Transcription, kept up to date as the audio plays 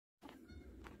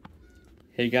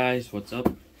Hey guys, what's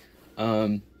up?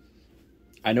 I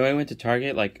know I went to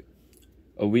Target like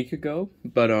a week ago,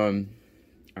 but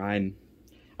I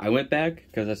went back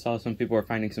because I saw some people were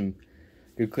finding some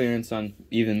good clearance on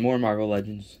even more Marvel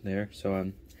Legends there.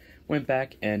 So went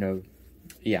back and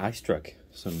yeah, I struck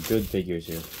some good figures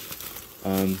here.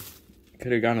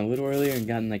 Could have gone a little earlier and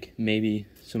gotten like maybe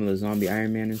some of the zombie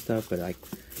Iron Man and stuff, but like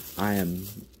I'm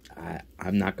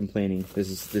not complaining.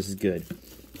 This is good.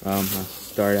 I'll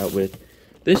start out with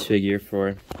this figure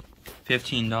for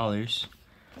 $15.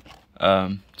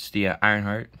 It's the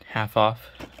Ironheart, half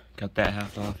off. Got that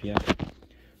half off, yeah.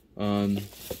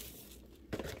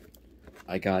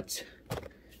 I got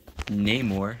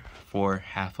Namor for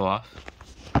half off.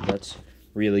 That's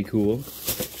really cool.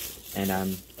 And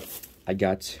I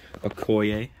got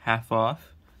Okoye half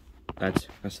off.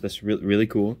 That's really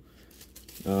cool.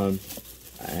 And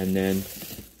then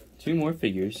two more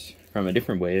figures from a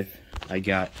different wave. I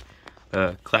got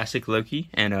Classic Loki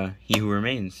and He Who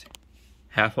Remains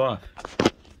half off.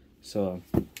 So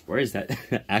where is that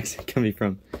accent coming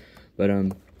from? But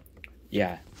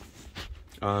yeah.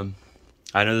 I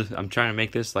know I'm trying to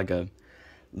make this like a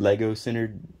Lego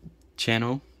centered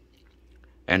channel,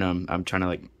 and I'm trying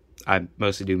to I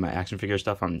mostly do my action figure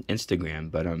stuff on Instagram,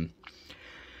 but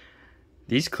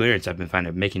these clearance I've been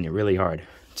finding making it really hard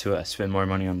to spend more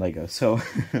money on Lego. So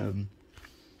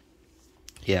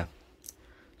yeah.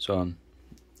 So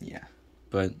yeah.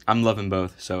 But I'm loving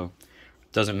both, so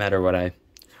it doesn't matter what I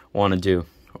want to do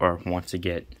or want to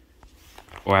get,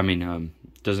 or I mean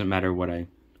doesn't matter what I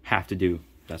have to do.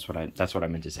 That's what I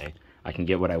meant to say. I can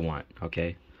get what I want,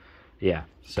 okay? Yeah.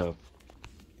 So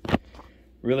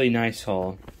really nice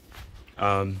haul.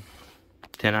 10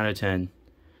 out of 10.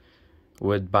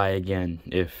 Would buy again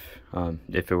if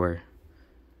it were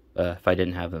if I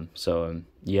didn't have them. So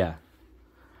yeah.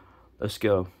 Let's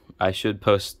go. I should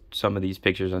post some of these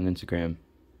pictures on Instagram,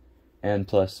 and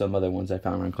plus some other ones I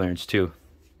found on clearance too,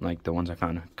 like the ones I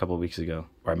found a couple of weeks ago,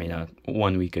 or I mean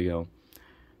 1 week ago,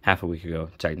 half a week ago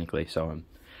technically. So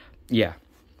yeah,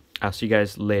 I'll see you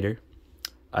guys later.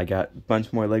 I got a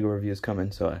bunch more Lego reviews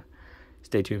coming, so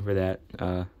stay tuned for that.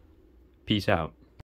 Peace out.